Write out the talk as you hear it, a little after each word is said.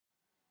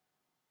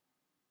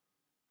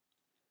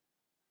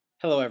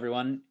Hello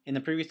everyone. In the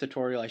previous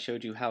tutorial I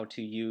showed you how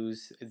to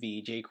use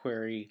the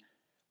jQuery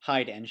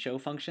hide and show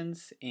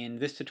functions. In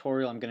this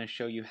tutorial I'm going to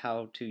show you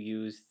how to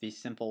use the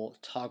simple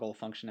toggle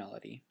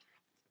functionality.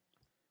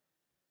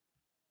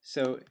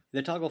 So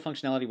the toggle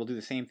functionality will do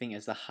the same thing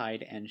as the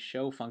hide and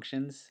show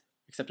functions,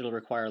 except it'll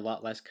require a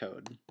lot less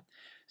code.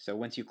 So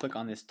once you click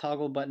on this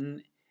toggle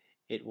button,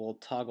 it will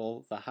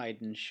toggle the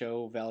hide and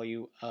show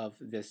value of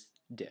this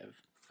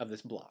div, of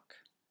this block.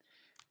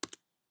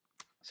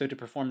 So to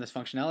perform this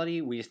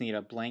functionality, we just need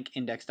a blank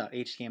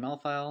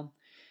index.html file.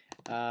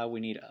 We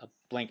need a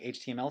blank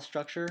HTML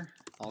structure.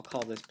 I'll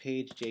call this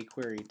page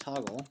jQuery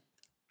toggle.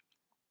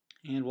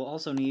 And we'll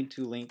also need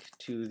to link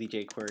to the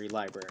jQuery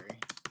library.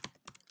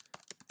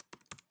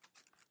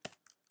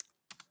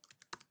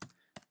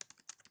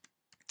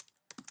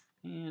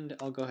 And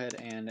I'll go ahead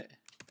and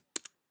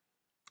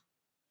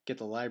get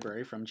the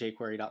library from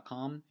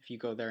jQuery.com. If you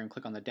go there and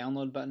click on the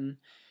download button,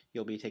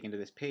 you'll be taken to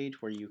this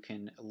page where you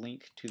can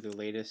link to the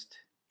latest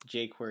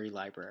jQuery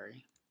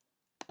library.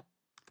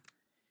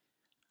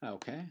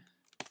 Okay,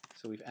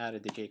 so we've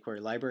added the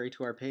jQuery library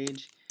to our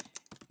page,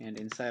 and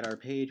inside our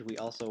page we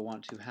also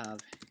want to have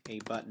a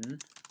button.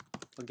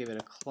 We'll give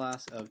it a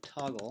class of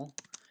toggle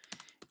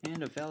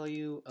and a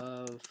value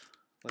of,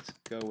 let's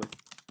go with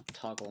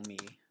toggle me.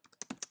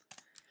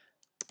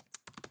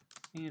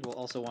 And we'll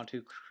also want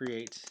to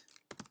create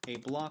a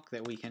block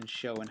that we can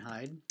show and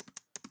hide.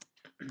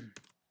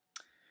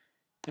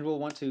 And we'll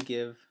want to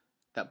give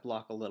that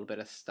block a little bit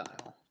of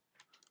style.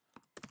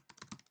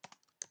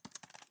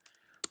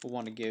 We'll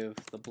want to give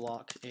the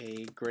block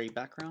a gray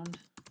background,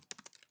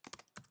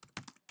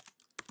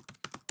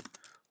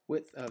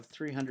 width of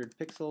 300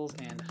 pixels,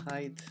 and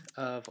height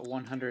of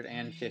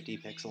 150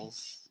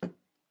 pixels.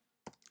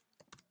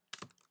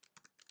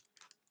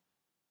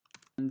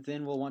 And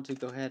then we'll want to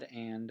go ahead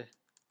and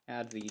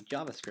add the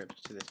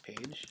JavaScript to this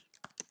page.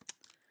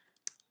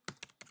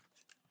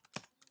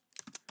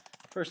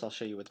 First, I'll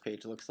show you what the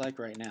page looks like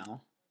right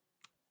now.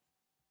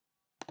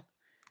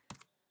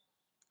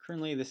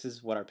 Currently, this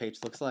is what our page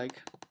looks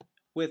like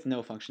with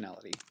no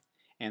functionality,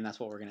 and that's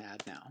what we're going to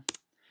add now.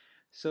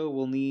 So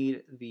we'll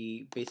need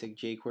the basic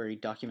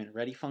jQuery document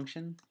ready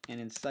function, and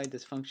inside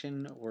this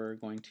function we're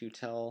going to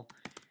tell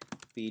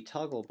the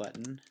toggle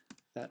button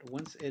that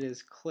once it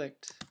is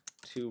clicked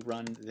to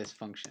run this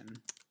function.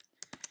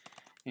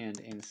 And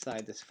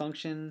inside this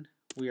function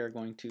we are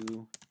going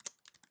to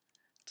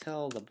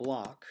tell the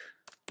block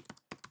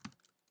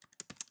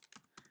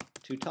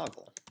to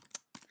toggle.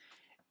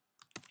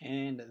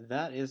 And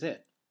that is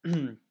it.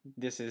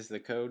 This is the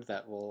code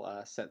that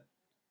will set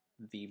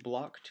the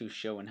block to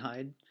show and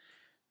hide.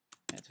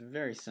 It's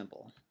very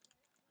simple.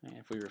 And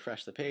if we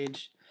refresh the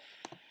page,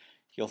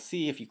 you'll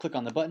see if you click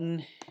on the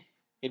button,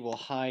 it will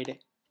hide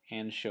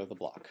and show the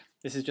block.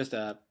 This is just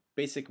a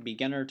basic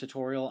beginner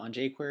tutorial on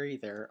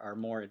jQuery. There are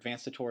more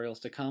advanced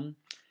tutorials to come.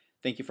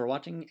 Thank you for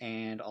watching,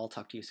 and I'll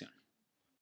talk to you soon.